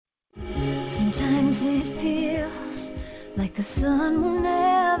Sometimes it feels like the sun will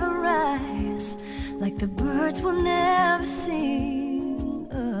never rise, like the birds will never sing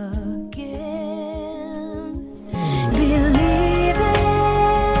again. Believe in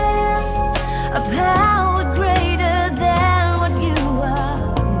a power greater than what you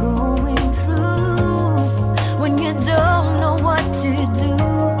are going through. When you don't know what to do,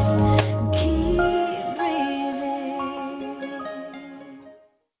 keep breathing.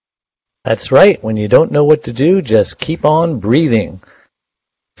 That's right. When you don't know what to do, just keep on breathing.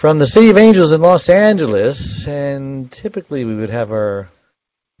 From the City of Angels in Los Angeles, and typically we would have our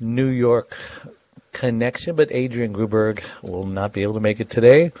New York connection, but Adrian Gruberg will not be able to make it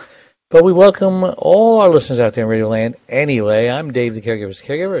today. But we welcome all our listeners out there in Radio Land anyway. I'm Dave, the Caregiver's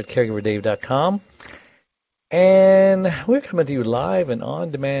Caregiver at caregiverdave.com. And we're coming to you live and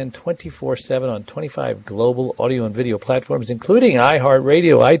on demand 24/7 on 25 global audio and video platforms, including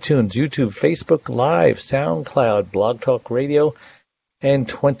iHeartRadio, iTunes, YouTube, Facebook Live, SoundCloud, Blog Talk Radio, and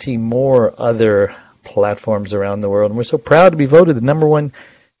 20 more other platforms around the world. And we're so proud to be voted the #1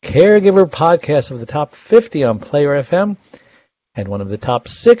 caregiver podcast of the top 50 on Player FM and one of the top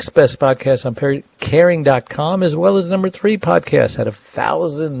 6 best podcasts on caring.com, as well as #3 podcast out of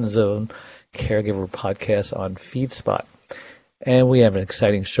thousands of caregiver podcasts on FeedSpot. And we have an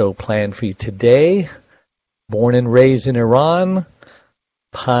exciting show planned for you today. Born and raised in Iran,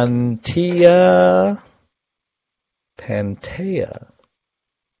 Pantea.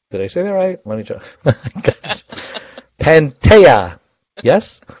 Did I say that right? Let me try. Pantea.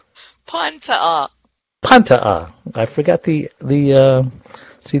 Yes? Pantea. I forgot the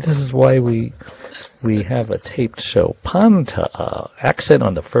see, this is why we have a taped show. Pantea. Accent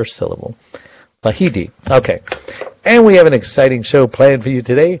on the first syllable. Vahidi. Okay. And we have an exciting show planned for you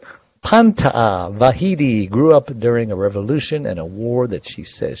today. Pantea Vahidi grew up during a revolution and a war that she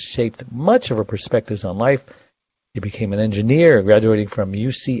says shaped much of her perspectives on life. She became an engineer, graduating from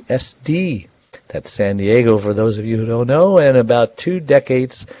UCSD. That's San Diego, for those of you who don't know. And about 2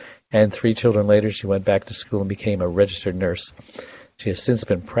 decades and 3 children later, she went back to school and became a registered nurse. She has since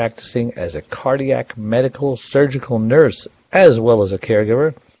been practicing as a cardiac medical surgical nurse as well as a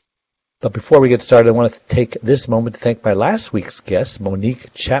caregiver. But before we get started, I want to take this moment to thank my last week's guest,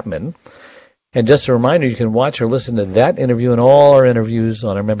 Monique Chapman. And just a reminder, you can watch or listen to that interview and all our interviews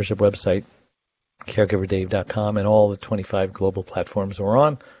on our membership website, caregiverdave.com, and all the 25 global platforms we're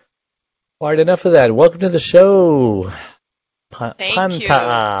on. All right, enough of that. Welcome to the show. Thank you. You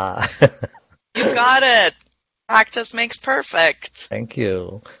got it. Practice makes perfect. Thank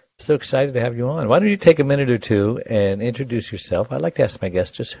you. So excited to have you on. Why don't you take a minute or two and introduce yourself? I'd like to ask my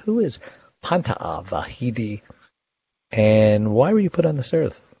guest just who is Pantea Vahidi and why were you put on this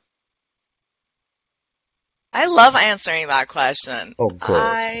earth? I love answering that question. Oh, good.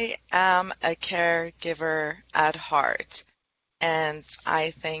 I am a caregiver at heart, and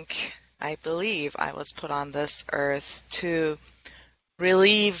I believe I was put on this earth to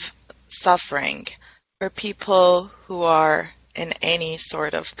relieve suffering for people who are in any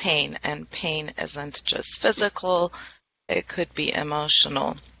sort of pain, and pain isn't just physical, it could be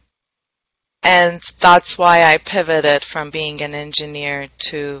emotional. And that's why I pivoted from being an engineer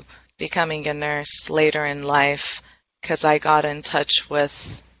to becoming a nurse later in life, because I got in touch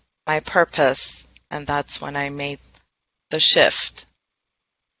with my purpose, and that's when I made the shift.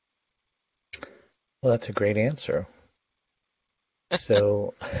 Well, that's a great answer.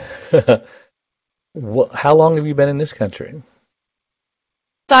 So, how long have you been in this country?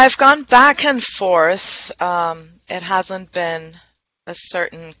 So I've gone back and forth. It hasn't been a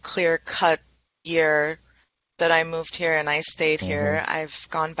certain clear-cut year that I moved here and I stayed here. I've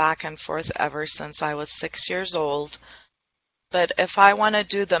gone back and forth ever since I was 6 years old. But if I want to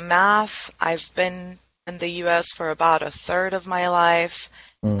do the math, I've been in the U.S. for about 1/3 of my life,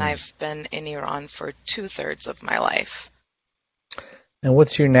 and I've been in Iran for 2/3 of my life. And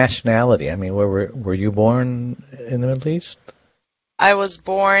what's your nationality? I mean, were you born in the Middle East? I was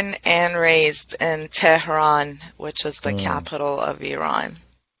born and raised in Tehran, which is the capital of Iran.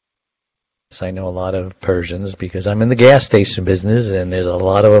 So I know a lot of Persians because I'm in the gas station business, and there's a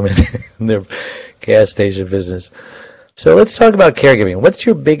lot of them in the gas station business. So let's talk about caregiving. What's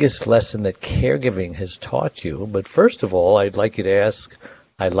your biggest lesson that caregiving has taught you? But first of all, I'd like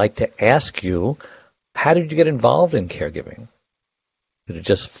to ask you, how did you get involved in caregiving? Did it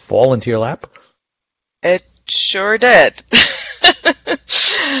just fall into your lap? It sure did.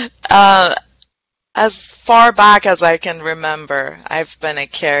 As far back as I can remember, I've been a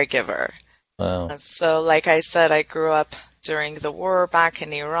caregiver. Wow. So like I said, I grew up during the war back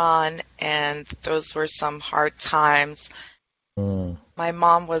in Iran, and those were some hard times. my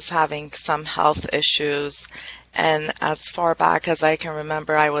mom was having some health issues. And as far back as I can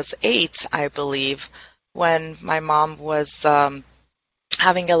remember, I was 8, I believe, when my mom was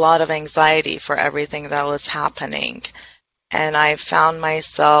having a lot of anxiety for everything that was happening. And I found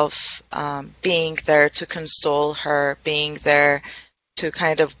myself being there to console her, being there to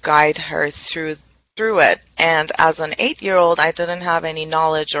kind of guide her through it. And as an 8-year-old, I didn't have any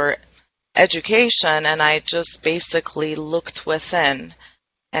knowledge or education, and I just basically looked within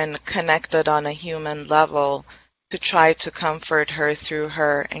and connected on a human level to try to comfort her through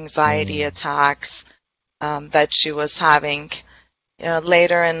her anxiety attacks that she was having.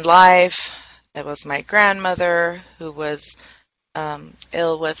 Later in life, it was my grandmother who was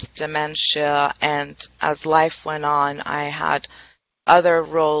ill with dementia, and as life went on, I had other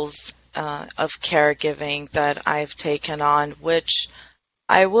roles of caregiving that I've taken on, which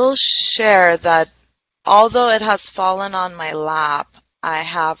I will share that although it has fallen on my lap, I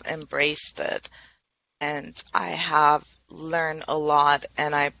have embraced it, and I have learned a lot,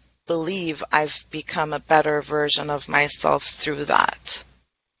 and I believe I've become a better version of myself through that.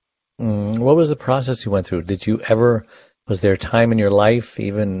 What was the process you went through? Was there a time in your life,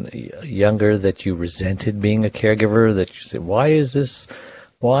 even younger, that you resented being a caregiver, that you said,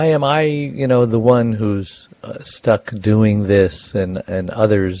 why am I, the one who's stuck doing this and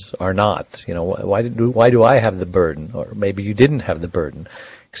others are not? Why do I have the burden? Or maybe you didn't have the burden.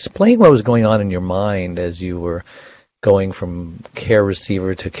 Explain what was going on in your mind as you were going from care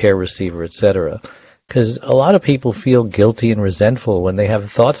receiver to care receiver, etc. Because a lot of people feel guilty and resentful when they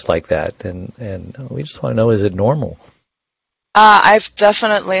have thoughts like that, and we just want to know, is it normal? I've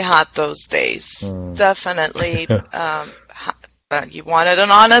definitely had those days. Definitely. You wanted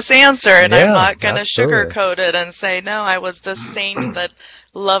an honest answer, and I'm not going to sugarcoat it and say, no, I was the saint that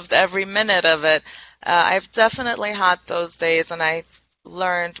loved every minute of it. I've definitely had those days, and I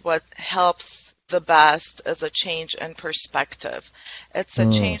learned what helps the best is a change in perspective. It's a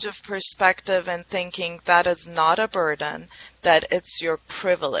change of perspective and thinking that is not a burden, that it's your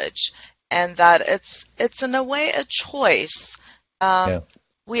privilege, and that it's in a way a choice.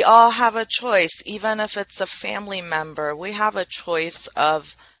 We all have a choice, even if it's a family member. We have a choice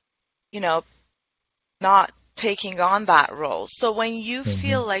of, not taking on that role. So when you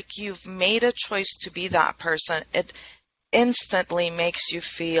feel like you've made a choice to be that person, it instantly makes you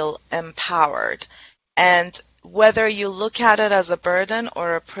feel empowered. And whether you look at it as a burden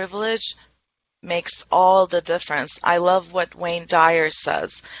or a privilege makes all the difference. I love what Wayne Dyer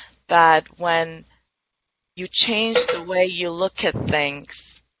says, that when you change the way you look at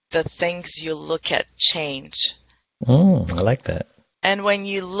things, the things you look at change. I like that. And when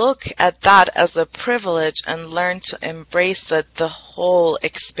you look at that as a privilege and learn to embrace it, the whole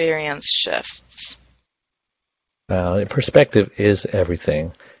experience shifts. Perspective is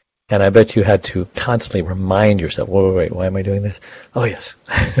everything. And I bet you had to constantly remind yourself, wait, why am I doing this? Oh, yes.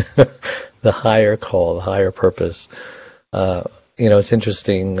 The higher call, the higher purpose. It's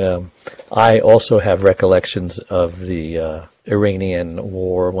interesting. I also have recollections of the Iranian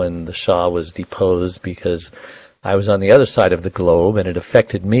war when the Shah was deposed, because I was on the other side of the globe and it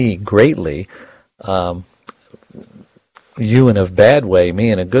affected me greatly. You in a bad way,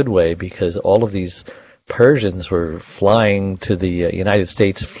 me in a good way, because all of these Persians were flying to the United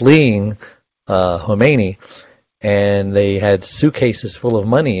States, fleeing Khomeini, and they had suitcases full of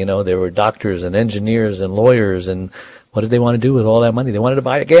money. There were doctors and engineers and lawyers, and what did they want to do with all that money? They wanted to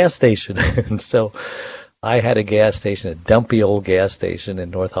buy a gas station. And so I had a gas station, a dumpy old gas station in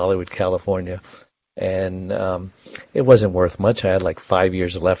North Hollywood, California, and it wasn't worth much. I had like 5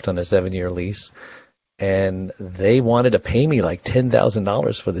 years left on a 7-year lease. And they wanted to pay me like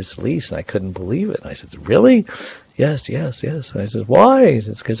 $10,000 for this lease, and I couldn't believe it. And I said, really? Yes. And I said, why?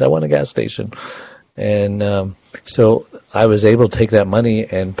 It's because I want a gas station. And so I was able to take that money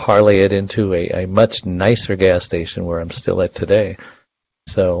and parlay it into a much nicer gas station where I'm still at today.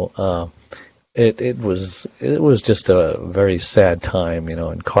 So it was just a very sad time,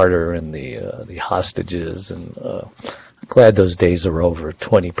 and Carter and the hostages, and glad those days are over.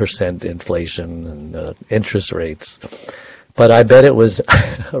 20% inflation and interest rates. But I bet it was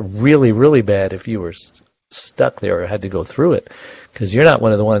really, really bad if you were stuck there or had to go through it, because you're not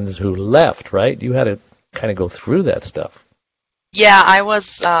one of the ones who left, right? You had to kind of go through that stuff. Yeah, I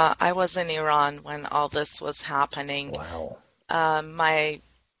was in Iran when all this was happening. Wow. My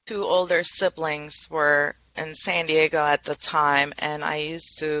 2 older siblings were in San Diego at the time, and I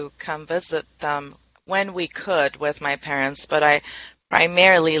used to come visit them when we could with my parents, but I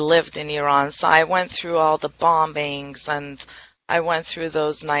primarily lived in Iran. So I went through all the bombings, and I went through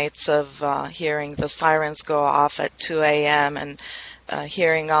those nights of hearing the sirens go off at 2 a.m. and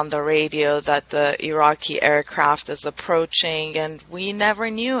hearing on the radio that the Iraqi aircraft is approaching, and we never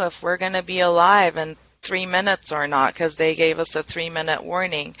knew if we're going to be alive in 3 minutes or not, because they gave us a 3-minute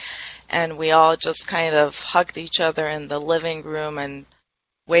warning. And we all just kind of hugged each other in the living room and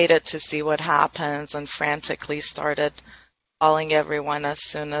waited to see what happens, and frantically started calling everyone as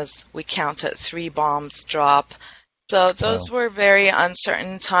soon as we counted 3 bombs drop. So those were very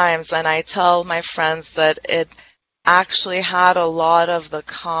uncertain times, and I tell my friends that it actually had a lot of the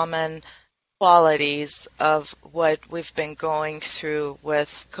common qualities of what we've been going through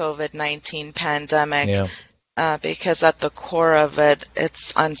with COVID-19 pandemic. Yeah. Because at the core of it,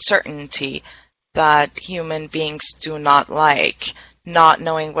 it's uncertainty that human beings do not like. Not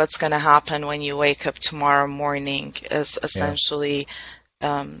knowing what's going to happen when you wake up tomorrow morning is essentially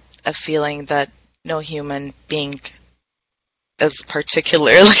a feeling that no human being is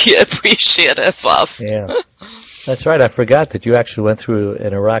particularly appreciative of. Yeah, that's right. I forgot that you actually went through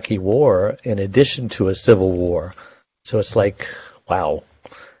an Iraqi war in addition to a civil war. So it's like, wow.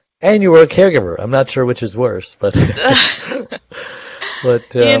 And you were a caregiver. I'm not sure which is worse, but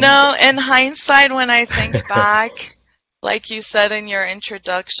but in hindsight, when I think back, like you said in your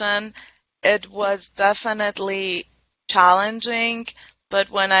introduction, it was definitely challenging. But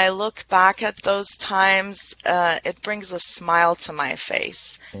when I look back at those times, it brings a smile to my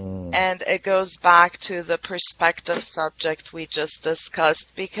face. And it goes back to the perspective subject we just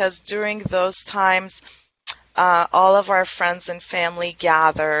discussed, because during those times, all of our friends and family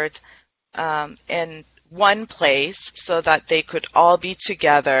gathered in one place so that they could all be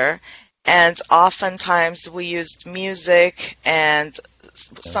together. And oftentimes we used music, and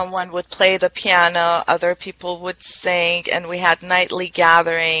someone would play the piano, other people would sing, and we had nightly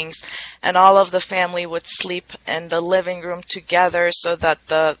gatherings, and all of the family would sleep in the living room together so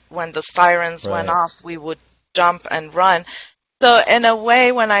that when the sirens went off, we would jump and run. So in a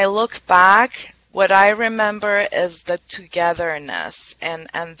way, when I look back, what I remember is the togetherness and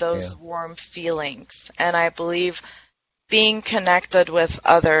those warm feelings. And I believe being connected with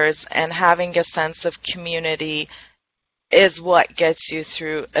others and having a sense of community is what gets you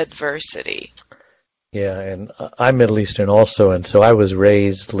through adversity. Yeah, and I'm Middle Eastern also, and so I was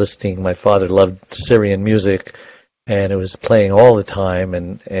raised listening. My father loved Syrian music, and it was playing all the time,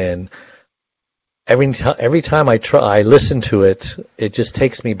 and every time I listen to it, it just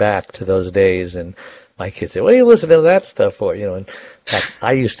takes me back to those days. And my kids say, "What are you listening to that stuff for?" And in fact,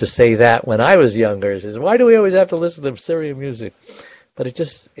 I used to say that when I was younger. It says, "Why do we always have to listen to Syrian music?" But it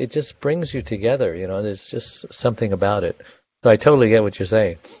just brings you together. There's just something about it. So I totally get what you're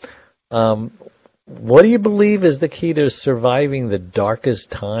saying. What do you believe is the key to surviving the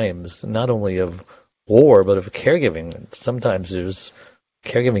darkest times, not only of war, but of caregiving? Sometimes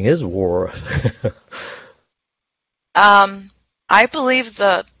caregiving is war. I believe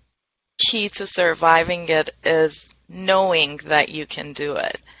the key to surviving it is knowing that you can do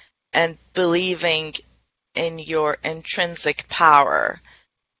it and believing in your intrinsic power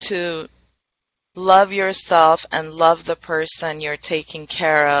to love yourself and love the person you're taking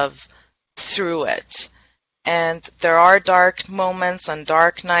care of through it. And there are dark moments and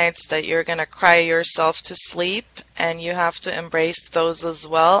dark nights that you're going to cry yourself to sleep, and you have to embrace those as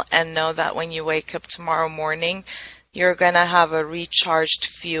well and know that when you wake up tomorrow morning, you're going to have a recharged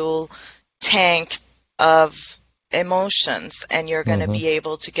fuel tank of emotions, and you're going to be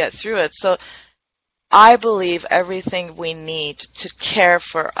able to get through it. So I believe everything we need to care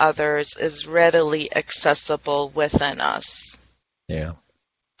for others is readily accessible within us. Yeah.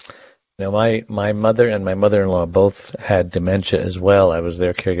 My mother and my mother-in-law both had dementia as well. I was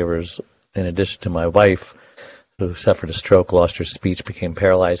their caregivers in addition to my wife, who suffered a stroke, lost her speech, became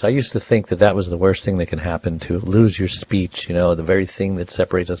paralyzed. I used to think that was the worst thing that can happen, to lose your speech, the very thing that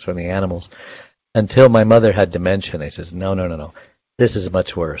separates us from the animals, until my mother had dementia. And I says, no. This is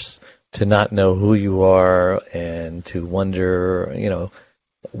much worse. To not know who you are and to wonder,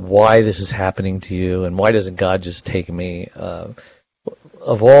 why this is happening to you and why doesn't God just take me?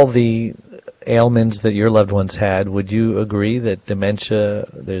 Of all the ailments that your loved ones had, would you agree that dementia,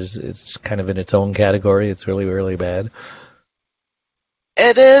 it's kind of in its own category? It's really, really bad?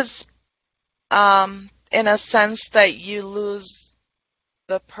 It is, in a sense that you lose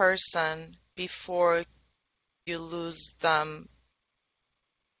the person before you lose them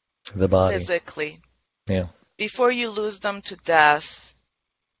the body. Physically. Yeah. Before you lose them to death,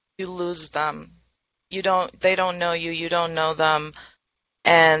 you lose them. They don't know you, you don't know them.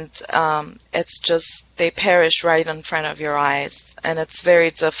 And it's just, they perish right in front of your eyes. And it's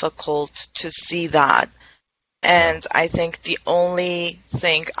very difficult to see that. And I think the only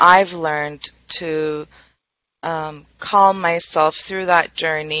thing I've learned to calm myself through that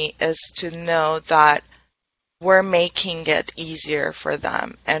journey is to know that we're making it easier for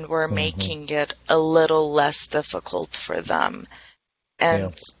them and we're Hmm. making it a little less difficult for them. Yeah.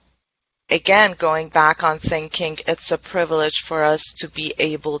 And again, going back on thinking it's a privilege for us to be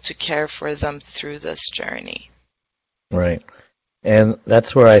able to care for them through this journey. Right. And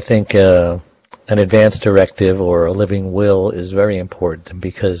that's where I think an advance directive or a living will is very important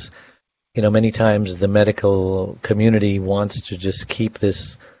because, many times the medical community wants to just keep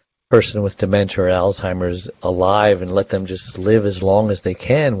this person with dementia or Alzheimer's alive and let them just live as long as they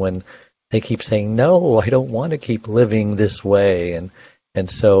can when they keep saying, no, I don't want to keep living this way. And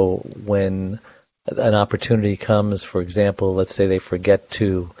so when an opportunity comes, for example, let's say they forget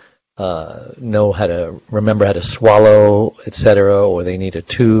to know how to remember how to swallow, etc., or they need a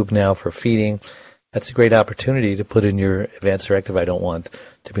tube now for feeding. That's a great opportunity to put in your advance directive. I don't want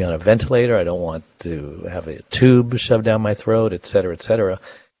to be on a ventilator. I don't want to have a tube shoved down my throat, etc., etc.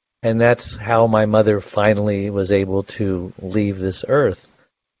 And that's how my mother finally was able to leave this earth,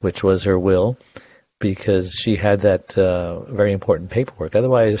 which was her will, because she had that very important paperwork.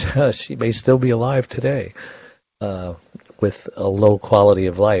 Otherwise, she may still be alive today. With a low quality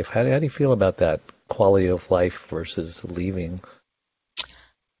of life. How do you feel about that quality of life versus leaving?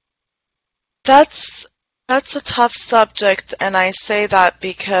 That's a tough subject, and I say that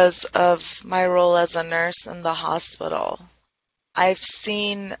because of my role as a nurse in the hospital. I've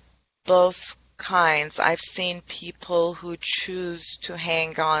seen both kinds. I've seen people who choose to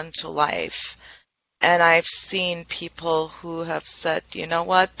hang on to life, and I've seen people who have said, you know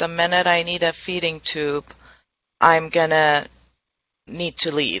what, the minute I need a feeding tube, I'm gonna need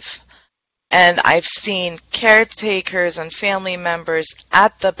to leave. And I've seen caretakers and family members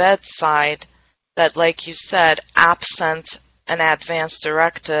at the bedside that, like you said, absent an advance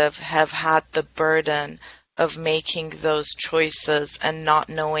directive, have had the burden of making those choices and not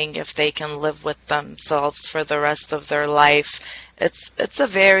knowing if they can live with themselves for the rest of their life. It's a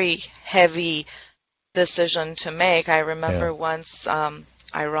very heavy decision to make. I Yeah. remember once,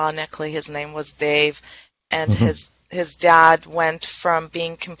 ironically, his name was Dave, and Hmm. his dad went from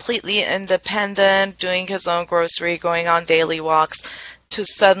being completely independent, doing his own grocery, going on daily walks, to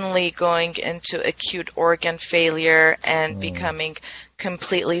suddenly going into acute organ failure and Mm. becoming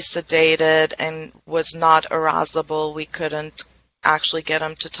completely sedated and was not arousable. We couldn't actually get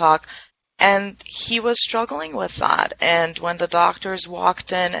him to talk. And he was struggling with that. And when the doctors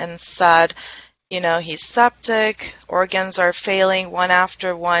walked in and said, he's septic, organs are failing one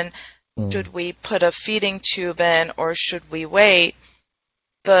after one, Mm. should we put a feeding tube in or should we wait?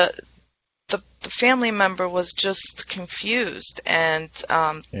 The the family member was just confused, and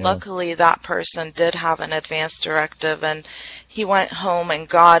Yeah. luckily that person did have an advance directive, and he went home and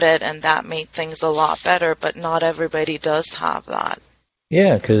got it, and that made things a lot better. But not everybody does have that.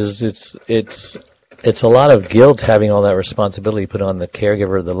 Yeah, because it's a lot of guilt having all that responsibility put on the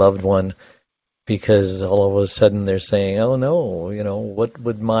caregiver, the loved one, because all of a sudden they're saying, "Oh no, what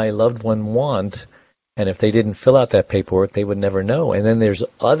would my loved one want?" And if they didn't fill out that paperwork, they would never know. And then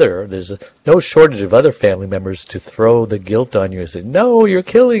no shortage of other family members to throw the guilt on you and say, "No, you're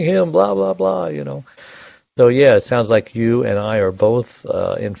killing him," blah blah blah. So yeah, it sounds like you and I are both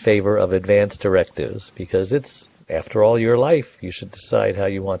in favor of advance directives because it's, after all, your life. You should decide how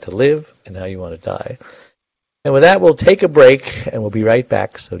you want to live and how you want to die. And with that, we'll take a break and we'll be right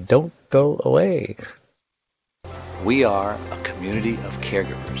back. So don't go away. We are a community of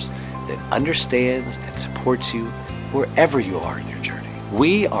caregivers that understands and supports you wherever you are in your journey.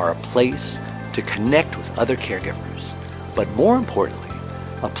 We are a place to connect with other caregivers, but more importantly,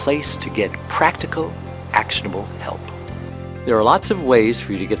 a place to get practical, actionable help. There are lots of ways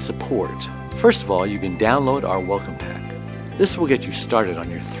for you to get support. First of all, you can download our welcome pack. This will get you started on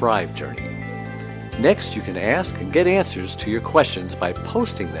your Thrive journey. Next, you can ask and get answers to your questions by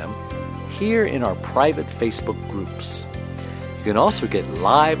posting them here in our private Facebook groups. You can also get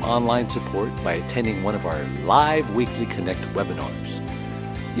live online support by attending one of our live weekly Connect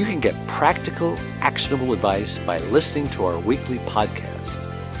webinars. You can get practical, actionable advice by listening to our weekly podcast.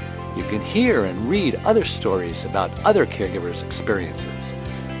 You can hear and read other stories about other caregivers' experiences.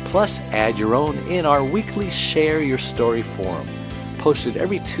 Plus, add your own in our weekly Share Your Story forum, posted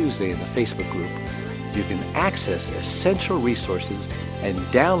every Tuesday in the Facebook group. You can access essential resources and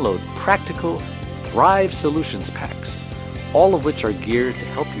download practical Thrive Solutions packs, all of which are geared to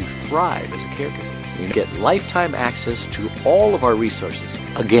help you thrive as a caregiver. You get lifetime access to all of our resources.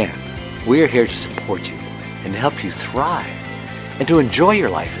 Again, we're here to support you and help you thrive and to enjoy your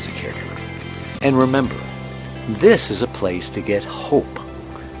life as a caregiver. And remember, this is a place to get hope,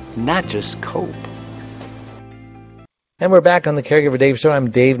 not just cope. And we're back on the Caregiver Dave Show.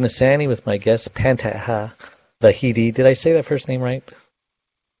 I'm Dave Nasani with my guest, Pantea Vahidi. Did I say that first name right?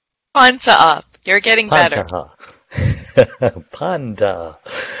 Panta. You're getting better. Panda.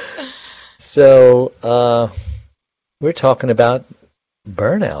 So, we're talking about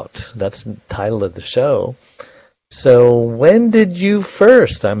burnout. That's the title of the show. So, when did you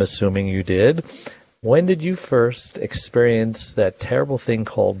first, I'm assuming you did, when did you first experience that terrible thing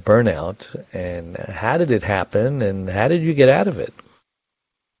called burnout, and how did it happen, and how did you get out of it?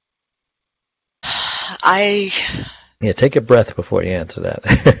 Yeah, take a breath before you answer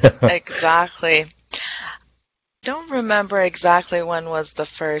that. Exactly. I don't remember exactly when was the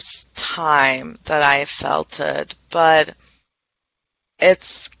first time that I felt it, but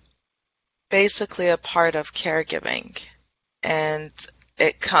it's basically a part of caregiving, and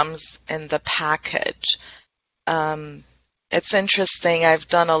it comes in the package. It's interesting. I've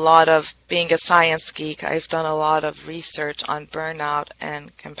done a lot of, being a science geek, I've done a lot of research on burnout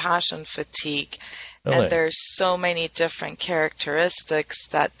and compassion fatigue. Really? And there's so many different characteristics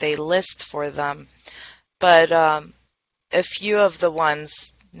that they list for them. But a few of the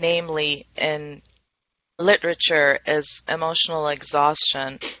ones, namely in literature, is emotional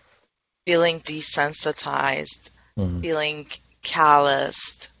exhaustion, feeling desensitized, feeling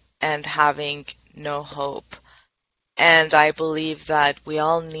calloused, and having no hope. And I believe that we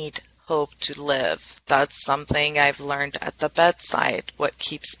all need hope to live. That's something I've learned at the bedside. What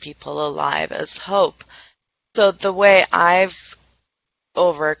keeps people alive is hope. So the way I've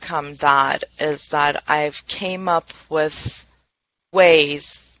overcome that is that I've came up with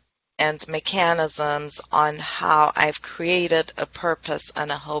ways and mechanisms on how I've created a purpose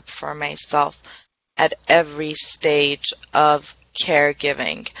and a hope for myself at every stage of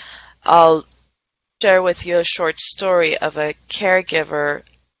caregiving. I'll share with you a short story of a caregiver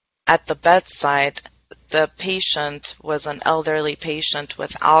at the bedside. The patient was an elderly patient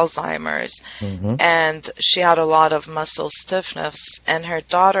with Alzheimer's, and she had a lot of muscle stiffness, and her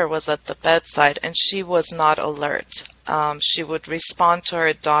daughter was at the bedside, and she was not alert. She would respond to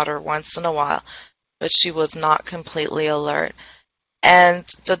her daughter once in a while, but she was not completely alert. And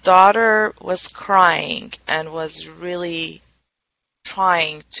the daughter was crying and was really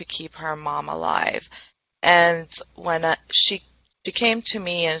trying to keep her mom alive. And when she came to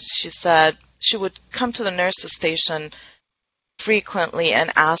me and she said she would come to the nurse's station frequently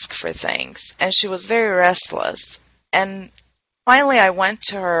and ask for things. And she was very restless. And finally I went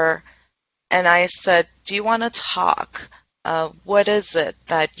to her and I said, "Do you want to talk? What is it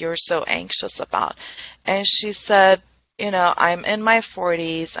that you're so anxious about?" And she said, "I'm in my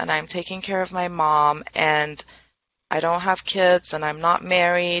 40s and I'm taking care of my mom, and I don't have kids and I'm not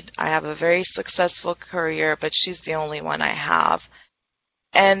married. I have a very successful career, but she's the only one I have."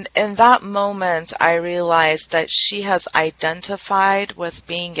 And in that moment, I realized that she has identified with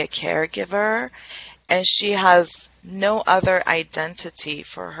being a caregiver, and she has no other identity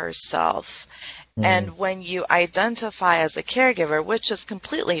for herself. And when you identify as a caregiver, which is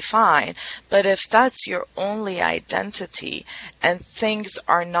completely fine, but if that's your only identity and things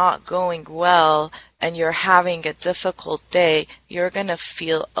are not going well and you're having a difficult day, you're going to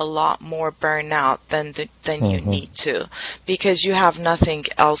feel a lot more burnout than you need to, because you have nothing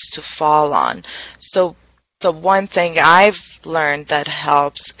else to fall on. So the one thing I've learned that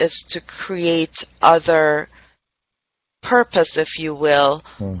helps is to create other purpose, if you will,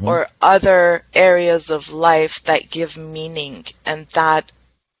 or other areas of life that give meaning, and that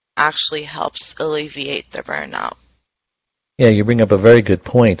actually helps alleviate the burnout. Yeah, you bring up a very good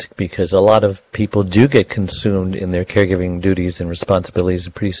point, because a lot of people do get consumed in their caregiving duties and responsibilities,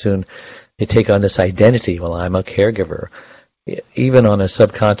 and pretty soon they take on this identity, well, I'm a caregiver, even on a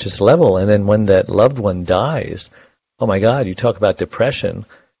subconscious level. And then when that loved one dies, oh my God, you talk about depression,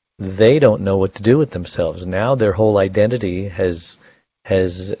 they don't know what to do with themselves. Now their whole identity has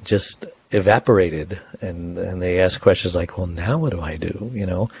just evaporated, and they ask questions like, well, now what do I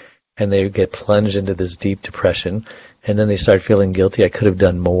do, And they get plunged into this deep depression, and then they start feeling guilty. I could have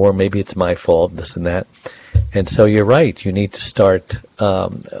done more. Maybe it's my fault, this and that. And so you're right. You need to start,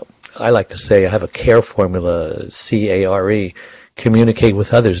 I like to say, I have a CARE formula, CARE, communicate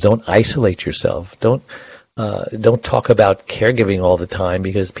with others. Don't isolate yourself. Don't talk about caregiving all the time,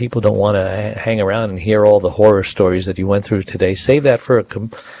 because people don't want to hang around and hear all the horror stories that you went through today. Save that for a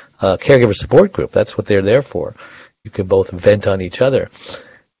caregiver support group. That's what they're there for. You can both vent on each other.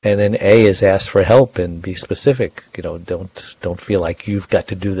 And then A is ask for help and be specific. Don't feel like you've got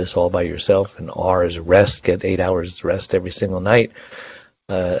to do this all by yourself. And R is rest. Get 8 hours rest every single night.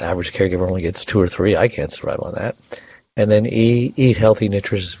 Average caregiver only gets 2 or 3. I can't survive on that. and then eat healthy,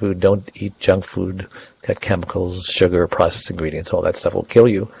 nutritious food. Don't eat junk food, got chemicals, sugar, processed ingredients. All that stuff will kill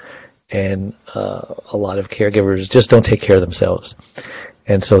you. And a lot of caregivers just don't take care of themselves.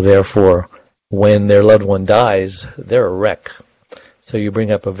 And so therefore, when their loved one dies, they're a wreck. So you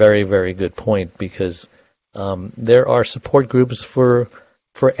bring up a very, very good point, because there are support groups for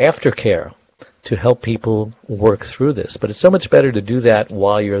aftercare to help people work through this. But it's so much better to do that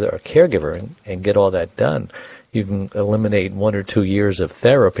while you're a caregiver and get all that done. You can eliminate 1 or 2 years of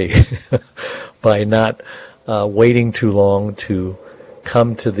therapy by not waiting too long to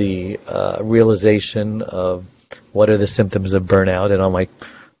come to the realization of what are the symptoms of burnout. And on my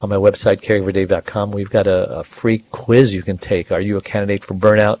website, caregiverdave.com, we've got a free quiz you can take. Are you a candidate for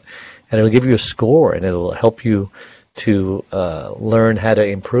burnout? And it'll give you a score, and it'll help you to learn how to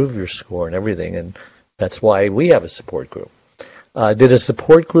improve your score and everything. And that's why we have a support group. Did a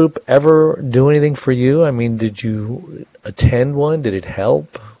support group ever do anything for you? I mean, did you attend one? Did it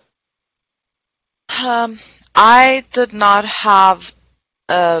help? I did not have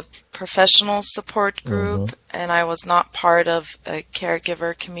a professional support group, and I was not part of a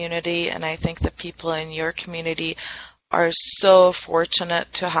caregiver community, and I think the people in your community are so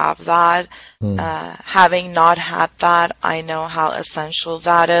fortunate to have that. Having not had that, I know how essential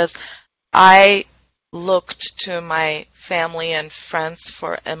that is. I looked to my family and friends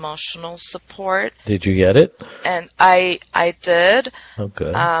for emotional support. Did you get it? And I did. Oh,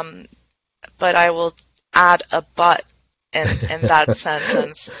 good. But I will add a but in that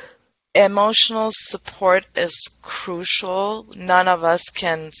sentence. Emotional support is crucial. None of us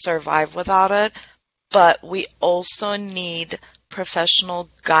can survive without it. But we also need professional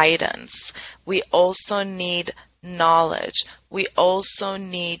guidance. We also need knowledge. We also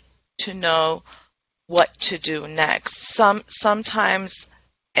need to know what to do next. Sometimes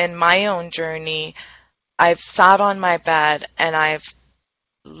in my own journey, I've sat on my bed and I've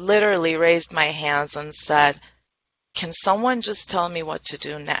literally raised my hands and said, can someone just tell me what to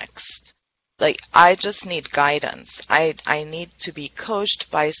do next? Like, I just need guidance. I need to be coached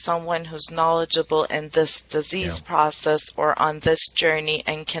by someone who's knowledgeable in this disease process or on this journey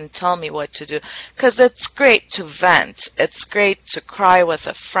and can tell me what to do. Because it's great to vent. It's great to cry with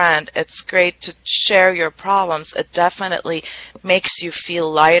a friend. It's great to share your problems. It definitely makes you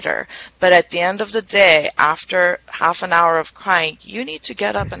feel lighter. But at the end of the day, after half an hour of crying, you need to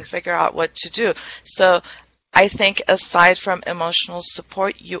get up and figure out what to do. So I think aside from emotional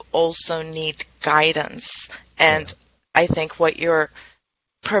support, you also need guidance. And I think what you're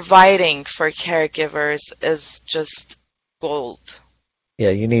providing for caregivers is just gold. Yeah,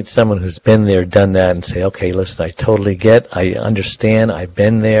 you need someone who's been there, done that, and say, okay, listen, I totally I understand, I've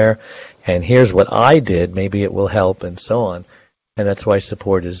been there, and here's what I did, maybe it will help, and so on. And that's why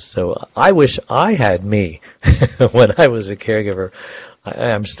support is so. I wish I had me when I was a caregiver.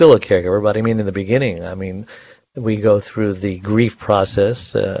 I'm still a caregiver, but I mean in the beginning, we go through the grief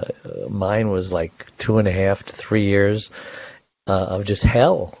process. Mine was like 2.5 to 3 years of just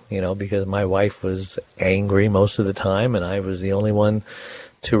hell, because my wife was angry most of the time, and I was the only one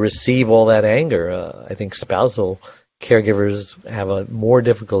to receive all that anger. I think spousal caregivers have a more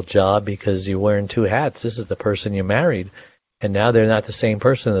difficult job because you're wearing two hats. This is the person you married, and now they're not the same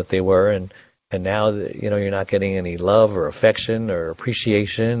person that they were, and now you're not getting any love or affection or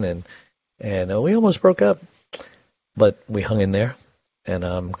appreciation, and we almost broke up, but we hung in there, and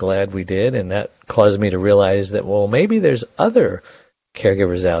I'm glad we did, and that caused me to realize that, well, maybe there's other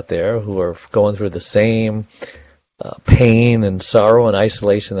caregivers out there who are going through the same pain and sorrow and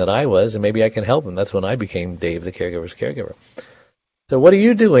isolation that I was, and maybe I can help them. That's when I became Dave, the caregiver's caregiver. So what are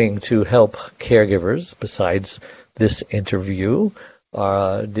you doing to help caregivers besides this interview?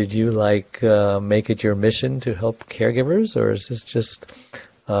 Did you make it your mission to help caregivers, or is this just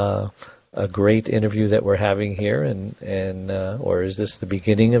a great interview that we're having here, and or is this the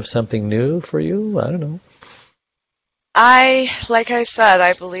beginning of something new for you? I don't know. Like I said,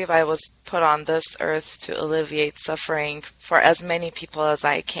 I believe I was put on this earth to alleviate suffering for as many people as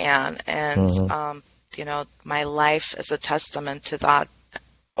I can, and my life is a testament to that.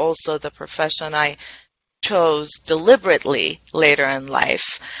 Also, the profession I chose deliberately later in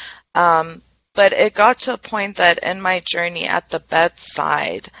life. But it got to a point that in my journey at the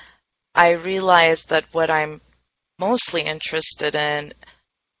bedside, I realized that what I'm mostly interested in,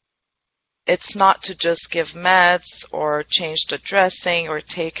 it's not to just give meds or change the dressing or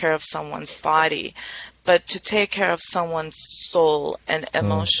take care of someone's body, but to take care of someone's soul and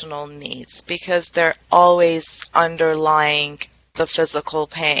emotional needs, because they're always underlying the physical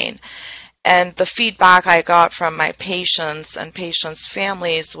pain. And the feedback I got from my patients and patients'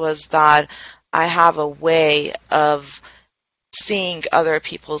 families was that I have a way of seeing other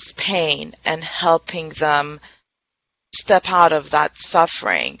people's pain and helping them step out of that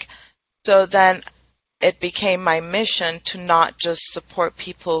suffering. So then it became my mission to not just support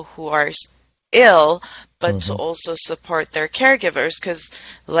people who are ill, but to also support their caregivers, because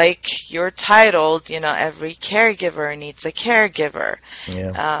like you're titled, every caregiver needs a caregiver.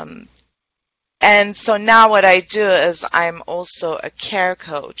 Yeah. And so now what I do is I'm also a care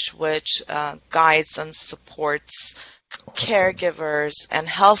coach, which guides and supports caregivers and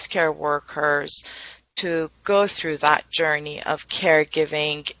healthcare workers to go through that journey of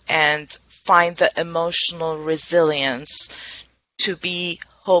caregiving and find the emotional resilience to be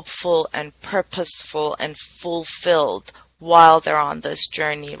hopeful and purposeful and fulfilled while they're on this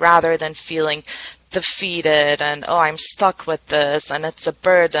journey, rather than feeling defeated and, oh, I'm stuck with this and it's a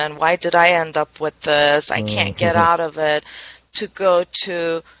burden. Why did I end up with this? I can't get out of it. To go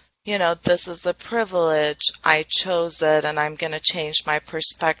to, this is a privilege. I chose it, and I'm going to change my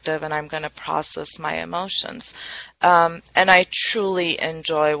perspective, and I'm going to process my emotions. And I truly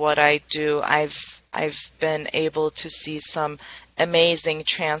enjoy what I do. I've been able to see some amazing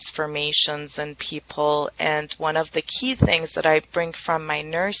transformations in people, and one of the key things that I bring from my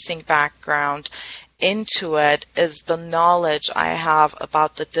nursing background into it is the knowledge I have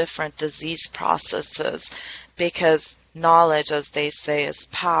about the different disease processes, because knowledge, as they say, is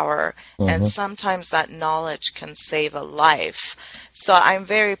power, and sometimes that knowledge can save a life. So I'm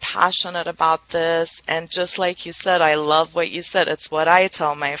very passionate about this, and just like you said, I love what you said. It's what I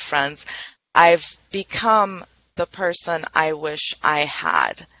tell my friends. I've become the person I wish I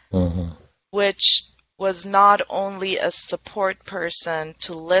had, which was not only a support person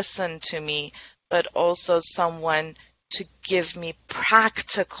to listen to me, but also someone to give me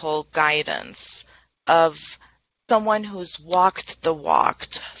practical guidance, of someone who's walked the walk,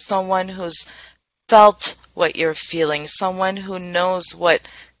 someone who's felt what you're feeling, someone who knows what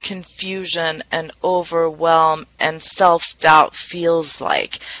confusion and overwhelm and self-doubt feels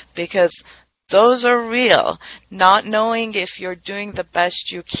like, because those are real. Not knowing if you're doing the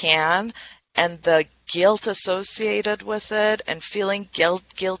best you can, and the guilt associated with it, and feeling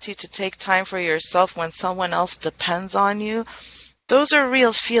guilty to take time for yourself when someone else depends on you, those are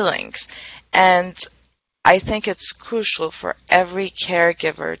real feelings. And I think it's crucial for every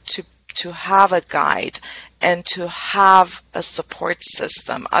caregiver to have a guide and to have a support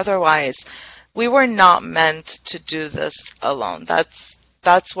system. Otherwise, we were not meant to do this alone.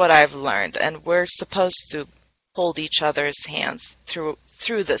 That's what I've learned, and we're supposed to hold each other's hands through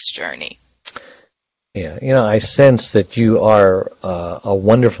this journey. Yeah, I sense that you are a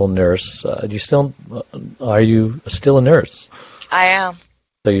wonderful nurse. Are you still a nurse? I am.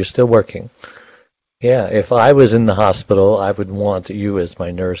 So you're still working. Yeah, if I was in the hospital, I would want you as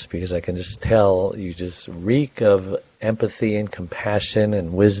my nurse, because I can just tell you just reek of empathy and compassion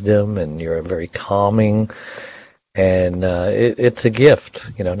and wisdom, and you're very calming. And it's a gift.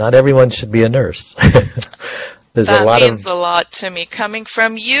 Not everyone should be a nurse. That means a lot to me, coming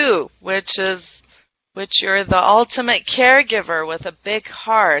from you, which you're the ultimate caregiver with a big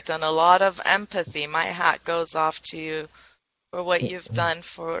heart and a lot of empathy. My hat goes off to you for what you've done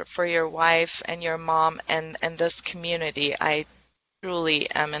for your wife and your mom and this community. I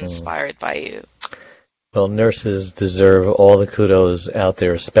truly am inspired by you. Well, nurses deserve all the kudos out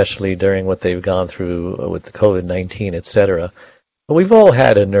there, especially during what they've gone through with the COVID-19, etc. But we've all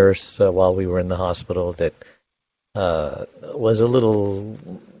had a nurse while we were in the hospital that was a little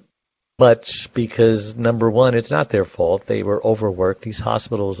much, because, number one, it's not their fault. They were overworked. These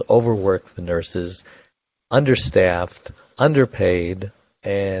hospitals overwork the nurses, understaffed, underpaid,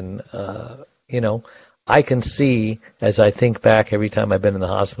 and, I can see, as I think back every time I've been in the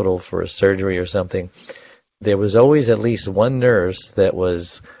hospital for a surgery or something, there was always at least one nurse that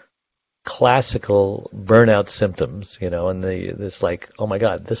was classical burnout symptoms, and it's like, oh my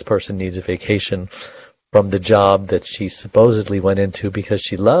God, this person needs a vacation from the job that she supposedly went into because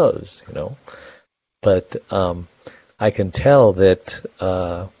she loves, But I can tell that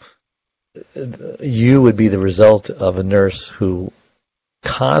you would be the result of a nurse who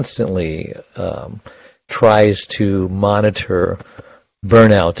constantly tries to monitor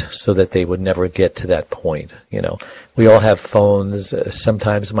burnout so that they would never get to that point. We all have phones.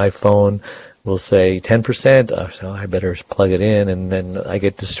 Sometimes my phone will say 10%, so I better plug it in, and then I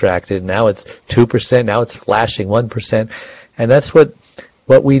get distracted. Now it's 2%, now it's flashing 1%. And that's what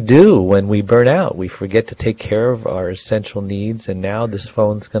we do when we burn out. We forget to take care of our essential needs, and now this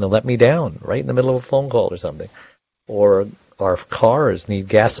phone's going to let me down right in the middle of a phone call or something. Or our cars need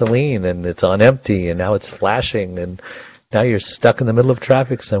gasoline, and it's on empty, and now it's flashing, and now you're stuck in the middle of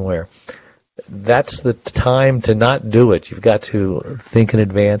traffic somewhere. that's the time to not do it. You've got to think in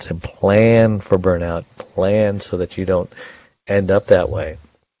advance and plan for burnout, plan so that you don't end up that way.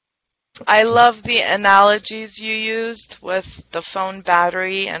 I love the analogies you used with the phone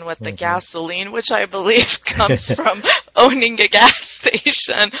battery and with the gasoline, which I believe comes from owning a gas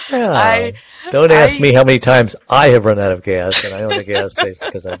station. Yeah. Don't ask me how many times I have run out of gas and I own a gas station,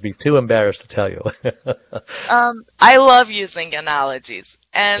 because I'd be too embarrassed to tell you. I love using analogies.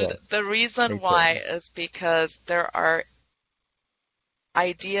 And Yes, the reason why is because there are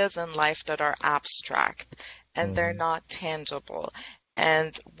ideas in life that are abstract and they're not tangible.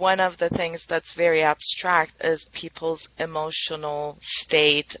 And one of the things that's very abstract is people's emotional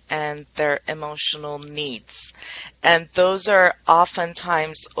state and their emotional needs. And those are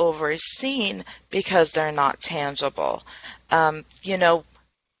oftentimes overseen because they're not tangible.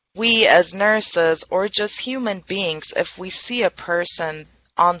 We as nurses or just human beings, if we see a person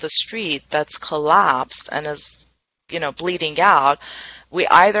on the street that's collapsed and is, bleeding out, we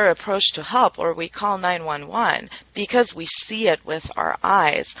either approach to help or we call 911 because we see it with our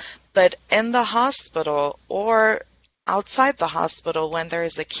eyes. But in the hospital or outside the hospital, when there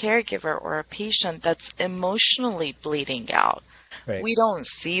is a caregiver or a patient that's emotionally bleeding out, we don't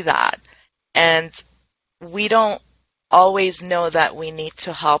see that. And we don't always know that we need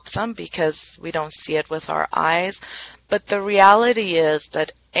to help them because we don't see it with our eyes. But the reality is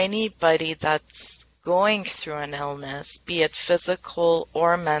that anybody that's going through an illness, be it physical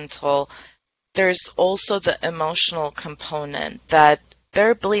or mental, there's also the emotional component that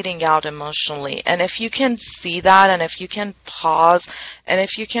they're bleeding out emotionally. And if you can see that, and if you can pause, and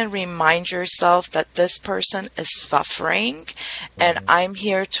if you can remind yourself that this person is suffering, and I'm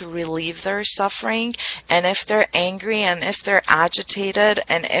here to relieve their suffering, and if they're angry, and if they're agitated,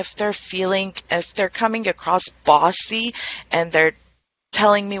 and if they're coming across bossy, and they're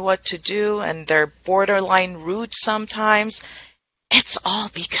telling me what to do, and they're borderline rude sometimes, it's all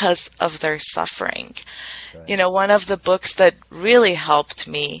because of their suffering. Right. One of the books that really helped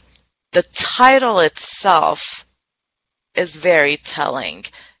me, the title itself is very telling,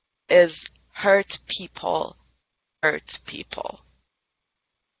 is Hurt People, Hurt People.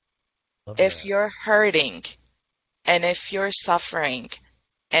 Okay. If you're hurting, and if you're suffering,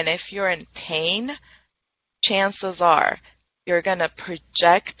 and if you're in pain, chances are you're going to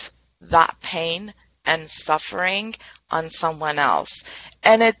project that pain and suffering on someone else.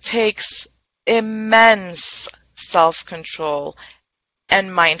 And it takes immense self-control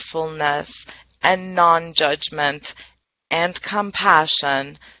and mindfulness and non-judgment and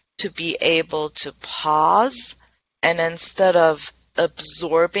compassion to be able to pause, and instead of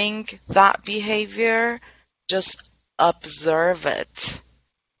absorbing that behavior, just observe it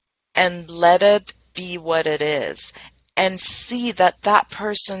and let it be what it is. And see that that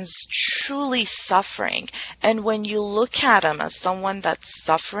person's truly suffering. And when you look at them as someone that's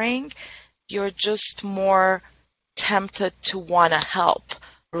suffering, you're just more tempted to want to help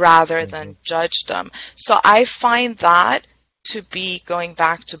rather than judge them. So I find that to be, going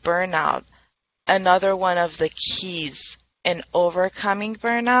back to burnout, another one of the keys in overcoming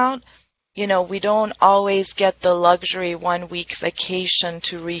burnout. We don't always get the luxury 1-week vacation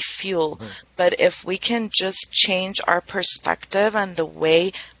to refuel, but if we can just change our perspective and the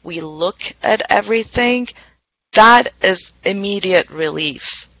way we look at everything, that is immediate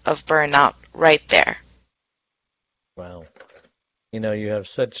relief of burnout right there. Wow. You have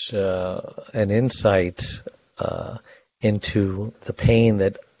such an insight into the pain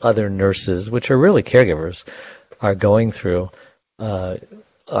that other nurses, which are really caregivers, are going through.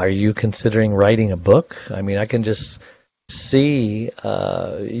 Are you considering writing a book? I mean, I can just see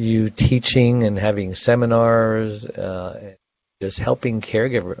you teaching and having seminars, just helping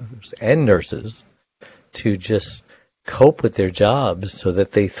caregivers and nurses to just cope with their jobs so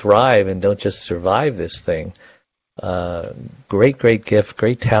that they thrive and don't just survive this thing. Great gift,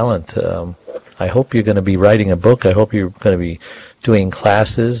 great talent. I hope you're going to be writing a book. I hope you're going to be doing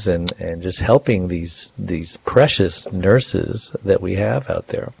classes and just helping these precious nurses that we have out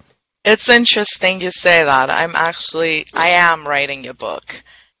there. It's interesting you say that. I am writing a book.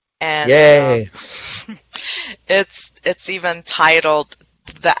 And yay! It's even titled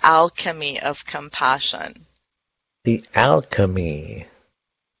The Alchemy of Compassion. The alchemy.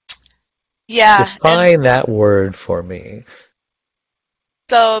 Yeah. Define that word for me.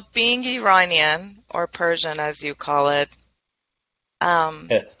 So, being Iranian, or Persian as you call it,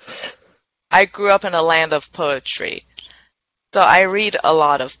 I grew up in a land of poetry. So I read a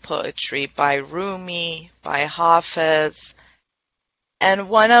lot of poetry by Rumi, by Hafiz. And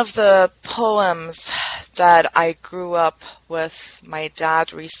one of the poems that I grew up with my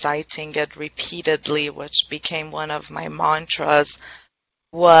dad reciting it repeatedly, which became one of my mantras,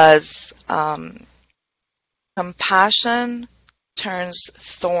 was compassion turns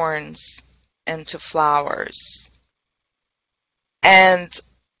thorns into flowers. And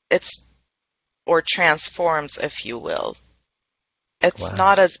or transforms, if you will. It's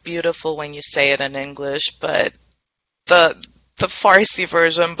not as beautiful when you say it in English, but the Farsi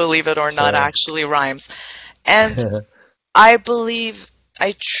version, believe it or not, actually rhymes. And I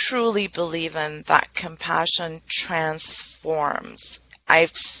truly believe in that compassion transforms.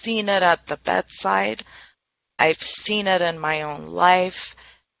 I've seen it at the bedside. I've seen it in my own life.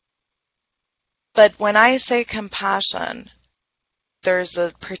 But when I say compassion, there's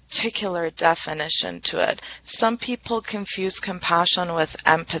a particular definition to it. Some people confuse compassion with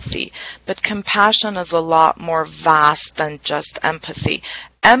empathy, but compassion is a lot more vast than just empathy.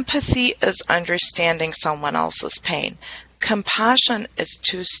 Empathy is understanding someone else's pain. Compassion is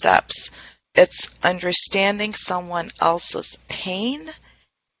 2 steps. It's understanding someone else's pain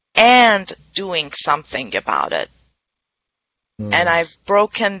and doing something about it. And I've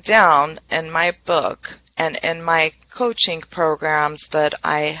broken down in my book and in my coaching programs that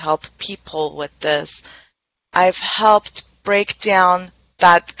I help people with this, I've helped break down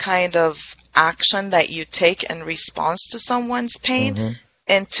that kind of action that you take in response to someone's pain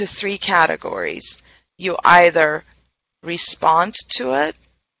into 3 categories. You either respond to it,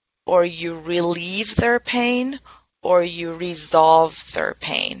 or you relieve their pain, or you resolve their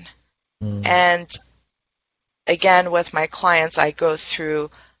pain. And again, with my clients, I go through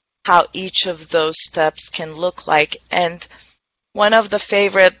how each of those steps can look like. And one of the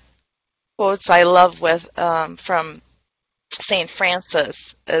favorite quotes I love from St.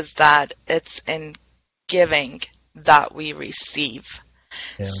 Francis is that it's in giving that we receive.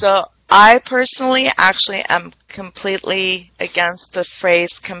 Yeah. So I personally actually am completely against the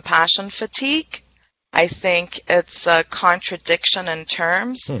phrase compassion fatigue. I think it's a contradiction in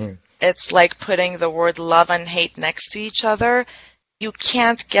terms. It's like putting the word love and hate next to each other. You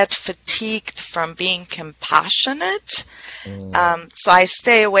can't get fatigued from being compassionate. So I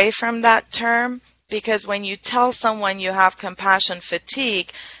stay away from that term, because when you tell someone you have compassion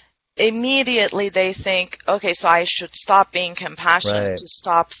fatigue, immediately they think, okay, so I should stop being compassionate to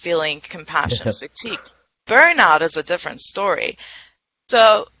stop feeling compassion fatigue. Burnout is a different story.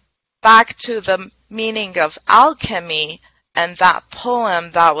 So back to the meaning of alchemy and that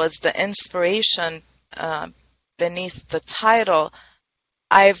poem that was the inspiration beneath the title,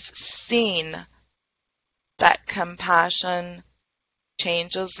 I've seen that compassion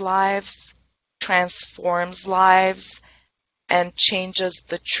changes lives, transforms lives, and changes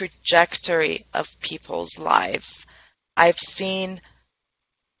the trajectory of people's lives. I've seen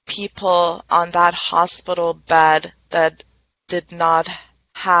people on that hospital bed that did not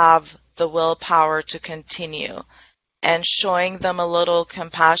have the willpower to continue, and showing them a little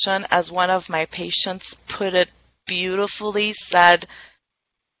compassion. As one of my patients put it beautifully, said,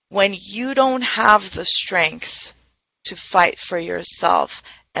 when you don't have the strength to fight for yourself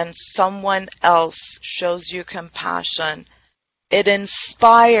and someone else shows you compassion, it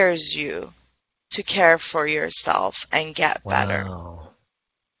inspires you to care for yourself and get better.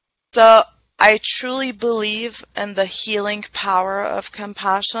 So I truly believe in the healing power of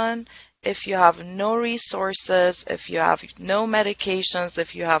compassion. If you have no resources, if you have no medications,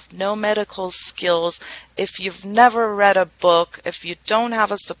 if you have no medical skills, if you've never read a book, if you don't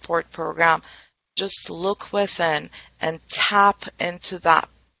have a support program, just look within and tap into that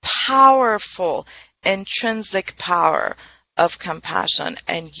powerful, intrinsic power of compassion,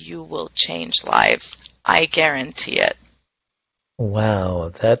 and you will change lives. I guarantee it.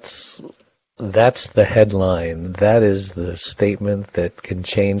 Wow, that's the headline. That is the statement that can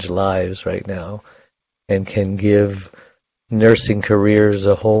change lives right now and can give nursing careers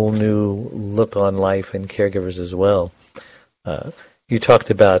a whole new look on life, and caregivers as well. You talked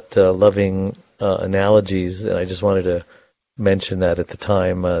about loving analogies, and I just wanted to mention that at the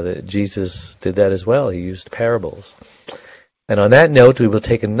time that Jesus did that as well. He used parables. And on that note, we will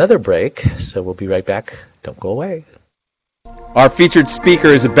take another break, so we'll be right back. Don't go away. Our featured speaker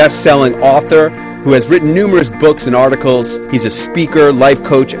is a best-selling author who has written numerous books and articles. He's a speaker, life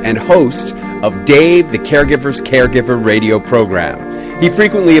coach, and host of Dave, the Caregiver's Caregiver radio program. He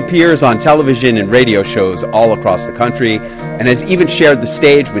frequently appears on television and radio shows all across the country and has even shared the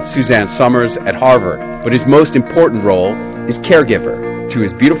stage with Suzanne Summers at Harvard. But his most important role is caregiver to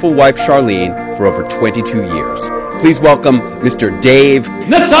his beautiful wife Charlene for over 22 years. Please welcome Mr. Dave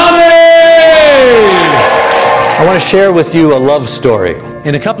Nasami! I want to share with you a love story.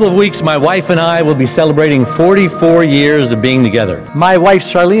 In a couple of weeks, my wife and I will be celebrating 44 years of being together. My wife,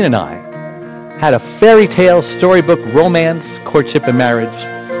 Charlene, and I had a fairy tale storybook romance, courtship, and marriage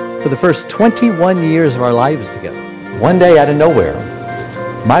for the first 21 years of our lives together. One day, out of nowhere,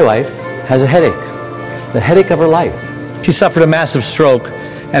 my wife has a headache, the headache of her life. She suffered a massive stroke,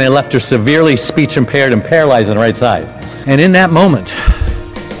 and it left her severely speech impaired and paralyzed on the right side. And in that moment,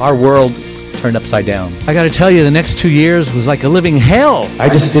 our world turned upside down. I got to tell you, the next 2 years was like a living hell. I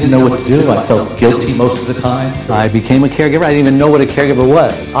just didn't know what to do. I felt guilty most of the time. I became a caregiver. I didn't even know what a caregiver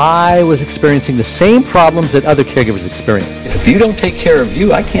was. I was experiencing the same problems that other caregivers experience. If you don't take care of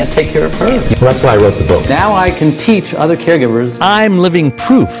you, I can't take care of her. Well, that's why I wrote the book. Now I can teach other caregivers. I'm living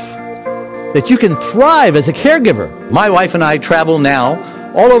proof that you can thrive as a caregiver. My wife and I travel now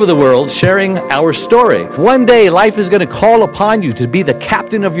all over the world sharing our story. One day, life is going to call upon you to be the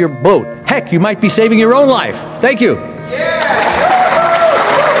captain of your boat. Heck, you might be saving your own life. Thank you.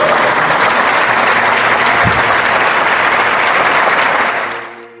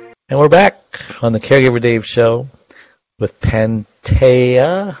 And we're back on the Caregiver Dave Show with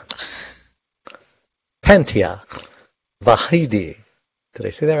Pantea Vahidi. Did I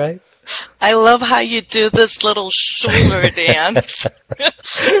say that right? I love how you do this little shoulder dance.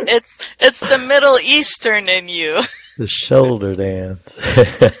 It's the Middle Eastern in you. The shoulder dance.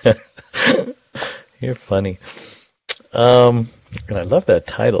 You're funny. And I love that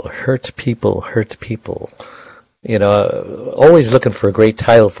title, Hurt People, Hurt People. You know, always looking for a great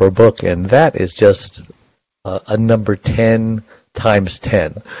title for a book, and that is just a number 10 times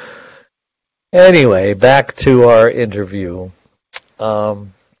 10. Anyway, back to our interview.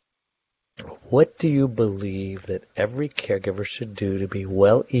 What do you believe that every caregiver should do to be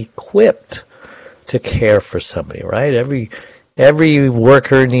well equipped to care for somebody, right? Every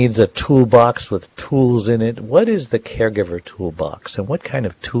worker needs a toolbox with tools in it. What is the caregiver toolbox, and what kind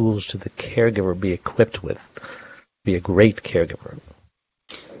of tools should the caregiver be equipped with to be a great caregiver?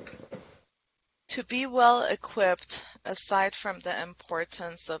 To be well equipped, aside from the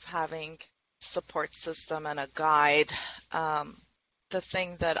importance of having support system and a guide, the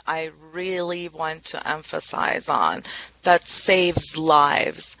thing that I really want to emphasize on that saves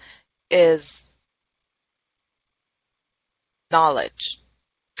lives is knowledge.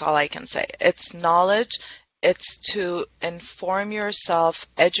 That's all I can say. It's knowledge. It's to inform yourself,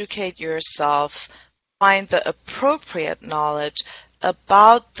 educate yourself, find the appropriate knowledge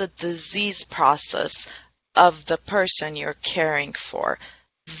about the disease process of the person you're caring for.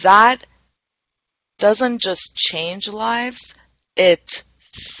 That doesn't just change lives, it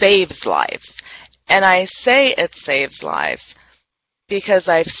saves lives. And I say it saves lives because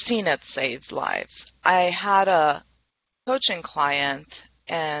I've seen it saves lives. I had a coaching client,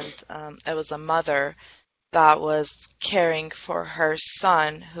 and it was a mother that was caring for her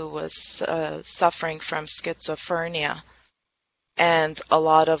son who was suffering from schizophrenia and a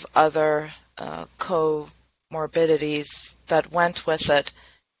lot of other comorbidities that went with it.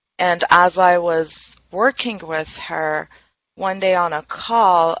 And as I was working with her, one day on a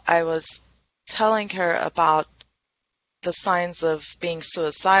call, I was telling her about the signs of being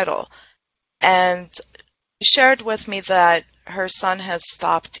suicidal. And she shared with me that her son has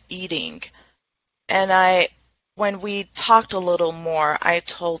stopped eating. And when we talked a little more, I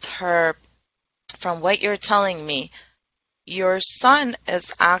told her, from what you're telling me, your son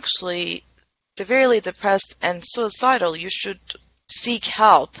is actually severely depressed and suicidal. You should seek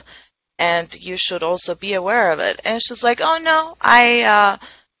help, and you should also be aware of it. And she's like, oh no, I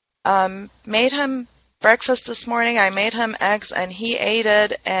made him breakfast this morning. I made him eggs and he ate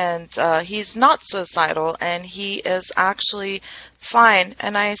it, and he's not suicidal and he is actually fine.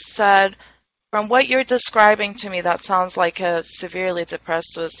 And I said, from what you're describing to me, that sounds like a severely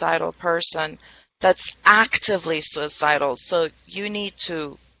depressed suicidal person that's actively suicidal, so you need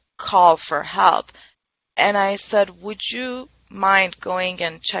to call for help. And I said, would you mind going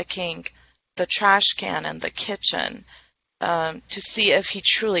and checking the trash can in the kitchen to see if he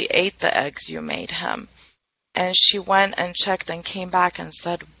truly ate the eggs you made him? And she went and checked and came back and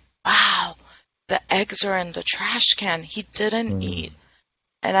said, wow, the eggs are in the trash can. He didn't eat.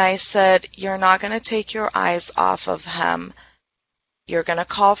 And I said, you're not going to take your eyes off of him. You're going to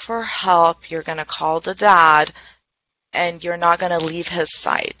call for help. You're going to call the dad. And you're not going to leave his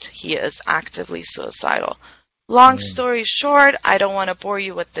sight. He is actively suicidal. Long story short, I don't want to bore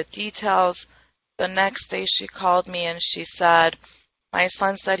you with the details. The next day she called me and she said, my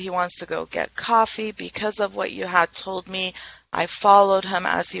son said he wants to go get coffee. Because of what you had told me, I followed him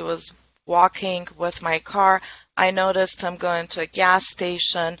as he was walking with my car. I noticed him going to a gas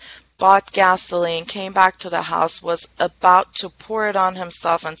station, bought gasoline, came back to the house, was about to pour it on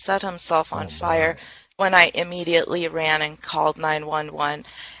himself and set himself on fire when I immediately ran and called 911.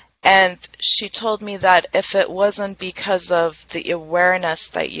 And she told me that if it wasn't because of the awareness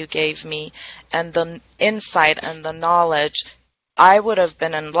that you gave me and the insight and the knowledge, I would have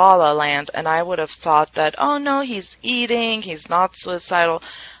been in La La Land, and I would have thought that, oh no, he's eating, he's not suicidal.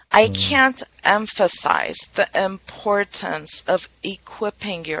 I can't emphasize the importance of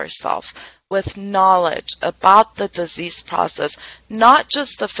equipping yourself with knowledge about the disease process, not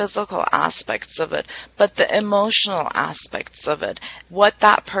just the physical aspects of it, but the emotional aspects of it, what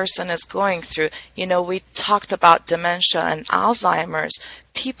that person is going through. You know, we talked about dementia and Alzheimer's.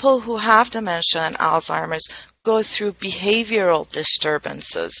 People who have dementia and Alzheimer's go through behavioral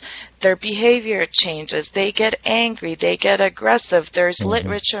disturbances. Their behavior changes. They get angry. They get aggressive. There's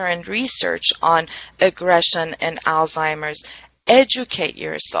literature and research on aggression and Alzheimer's. Educate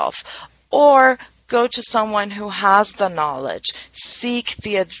yourself. Or go to someone who has the knowledge. Seek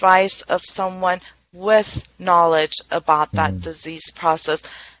the advice of someone with knowledge about that disease process.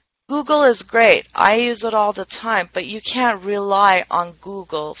 Google is great. I use it all the time, but you can't rely on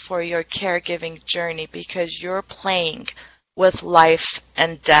Google for your caregiving journey because you're playing with life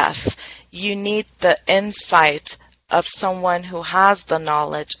and death. You need the insight of someone who has the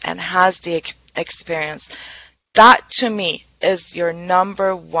knowledge and has the experience. That, to me, is your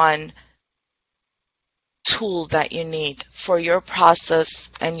number one tool that you need for your process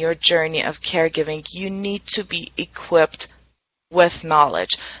and your journey of caregiving. You need to be equipped with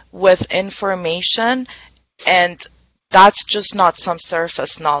knowledge, with information, and that's just not some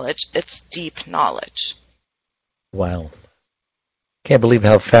surface knowledge. It's deep knowledge. Wow. Can't believe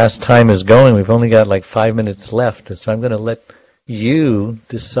how fast time is going. We've only got like 5 minutes left, so I'm going to let you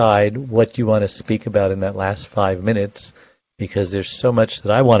decide what you want to speak about in that last 5 minutes, because there's so much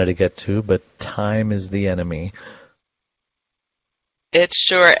that I wanted to get to, but time is the enemy. It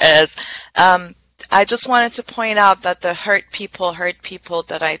sure is. I just wanted to point out that the Hurt People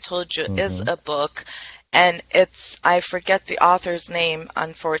that I told you is a book, and I forget the author's name,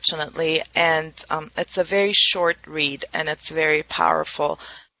 unfortunately, and it's a very short read, and it's very powerful,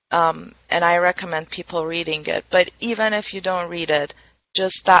 and I recommend people reading it. But even if you don't read it,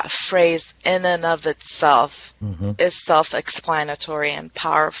 just that phrase in and of itself is self-explanatory and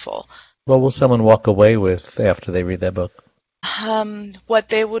powerful. What will someone walk away with after they read that book? What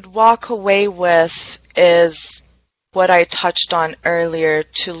they would walk away with is what I touched on earlier,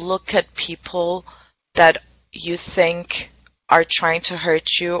 to look at people that you think are trying to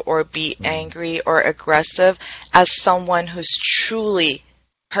hurt you or be angry or aggressive as someone who's truly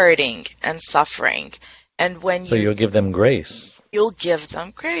hurting and suffering. And when you'll give them grace. You'll give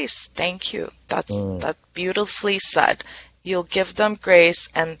them grace. Thank you. That's beautifully said. You'll give them grace,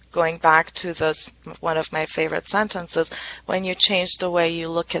 and going back to this, one of my favorite sentences, when you change the way you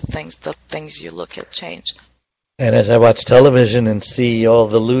look at things, the things you look at change. And as I watch television and see all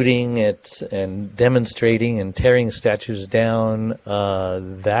the looting and demonstrating and tearing statues down,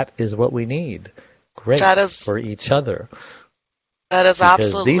 that is what we need. Grace for each other. That is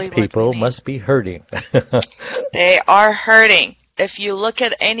absolutely what we need. Because these people must be hurting. They are hurting. If you look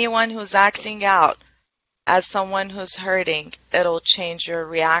at anyone who's acting out as someone who's hurting, it'll change your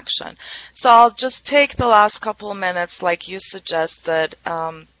reaction. So I'll just take the last couple of minutes like you suggested,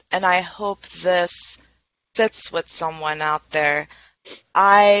 and I hope this sits with someone out there.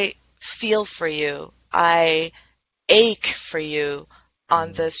 I feel for you. I ache for you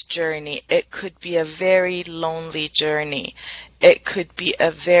on this journey. It could be a very lonely journey. It could be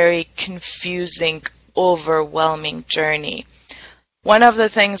a very confusing, overwhelming journey. One of the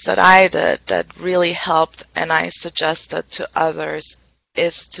things that I did that really helped, and I suggested to others,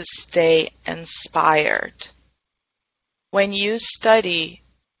 is to stay inspired. When you study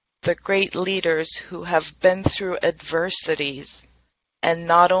the great leaders who have been through adversities, and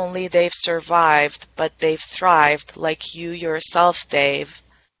not only they've survived, but they've thrived, like you yourself, Dave,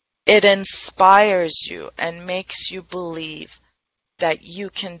 it inspires you and makes you believe that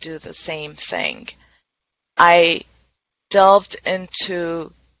you can do the same thing. I delved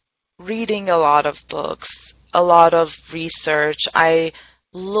into reading a lot of books, a lot of research. I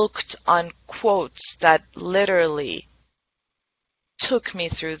looked on quotes that literally took me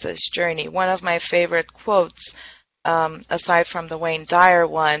through this journey. One of my favorite quotes, aside from the Wayne Dyer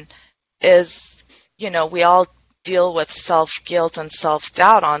one, is, we all deal with self-guilt and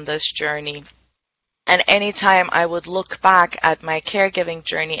self-doubt on this journey. And anytime I would look back at my caregiving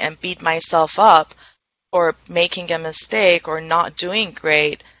journey and beat myself up or making a mistake or not doing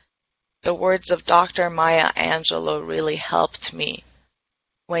great, the words of Dr. Maya Angelou really helped me,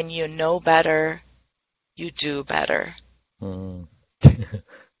 when you know better, you do better. Mm.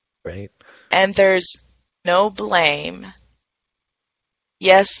 Right. And there's no blame.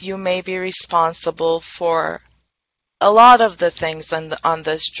 Yes, you may be responsible for a lot of the things on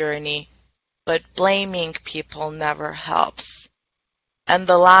this journey, but blaming people never helps. And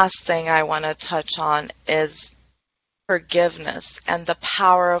the last thing I want to touch on is forgiveness and the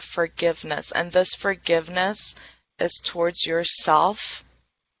power of forgiveness. And this forgiveness is towards yourself,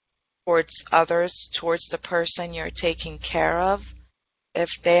 towards others, towards the person you're taking care of.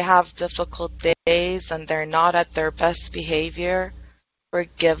 If they have difficult days and they're not at their best behavior,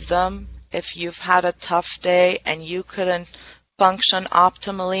 forgive them. If you've had a tough day and you couldn't function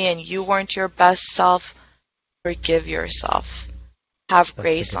optimally and you weren't your best self, forgive yourself. Have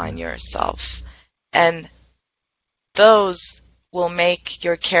grace on yourself. And those will make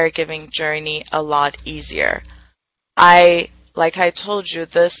your caregiving journey a lot easier. Like I told you,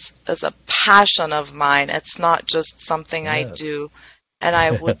 this is a passion of mine. It's not just something I do. And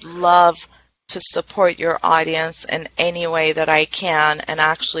I would love to support your audience in any way that I can. And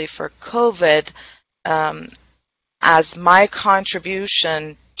actually for COVID, as my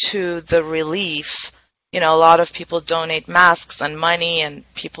contribution to the relief, a lot of people donate masks and money, and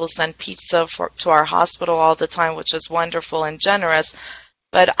people send pizza to our hospital all the time, which is wonderful and generous.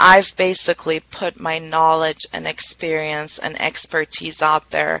 But I've basically put my knowledge and experience and expertise out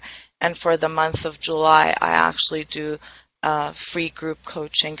there. And for the month of July, I actually do free group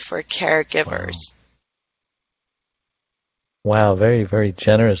coaching for caregivers. Wow, very, very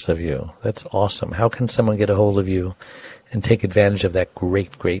generous of you. That's awesome. How can someone get a hold of you and take advantage of that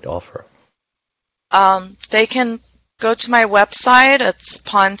great, great offer? They can go to my website. It's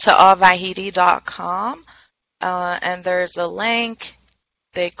panteavahidi.com. And there's a link.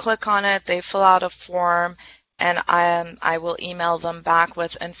 They click on it. They fill out a form. And I will email them back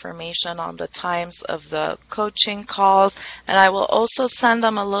with information on the times of the coaching calls. And I will also send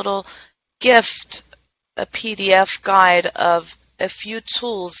them a little gift, a PDF guide of a few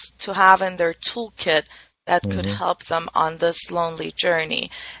tools to have in their toolkit that could help them on this lonely journey.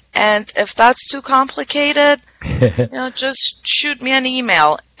 And if that's too complicated, just shoot me an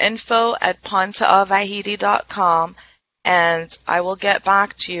email, info@panteavahidi.com, and I will get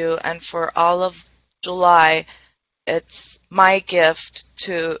back to you. And for all of July, it's my gift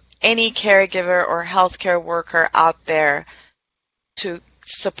to any caregiver or healthcare worker out there to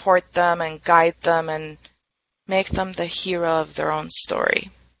support them and guide them and make them the hero of their own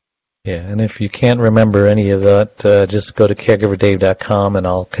story. Yeah, and if you can't remember any of that, just go to caregiverdave.com and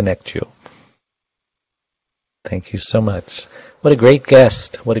I'll connect you. Thank you so much. What a great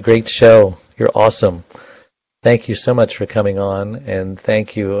guest. What a great show. You're awesome. Thank you so much for coming on, and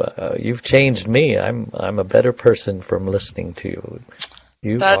thank you. You've changed me. I'm a better person from listening to you.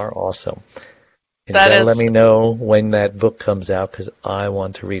 You are awesome. And you gotta let me know when that book comes out, because I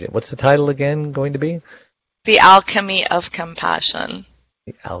want to read it. What's the title again going to be? The Alchemy of Compassion.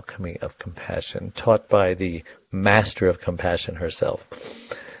 The Alchemy of Compassion, taught by the master of compassion herself.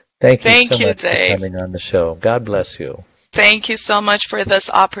 Thank you so much for coming on the show. God bless you. Thank you so much for this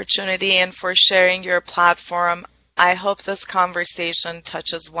opportunity and for sharing your platform. I hope this conversation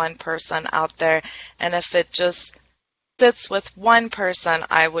touches one person out there, and if it just sits with one person,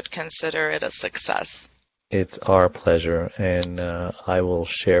 I would consider it a success. It's our pleasure, and I will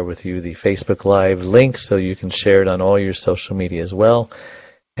share with you the Facebook Live link so you can share it on all your social media as well,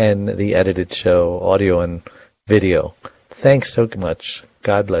 and the edited show, audio and video. Thanks so much.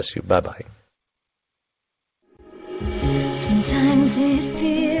 God bless you. Bye-bye. Sometimes it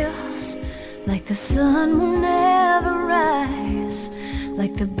feels like the sun will never rise,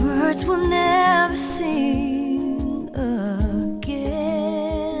 like the birds will never sing.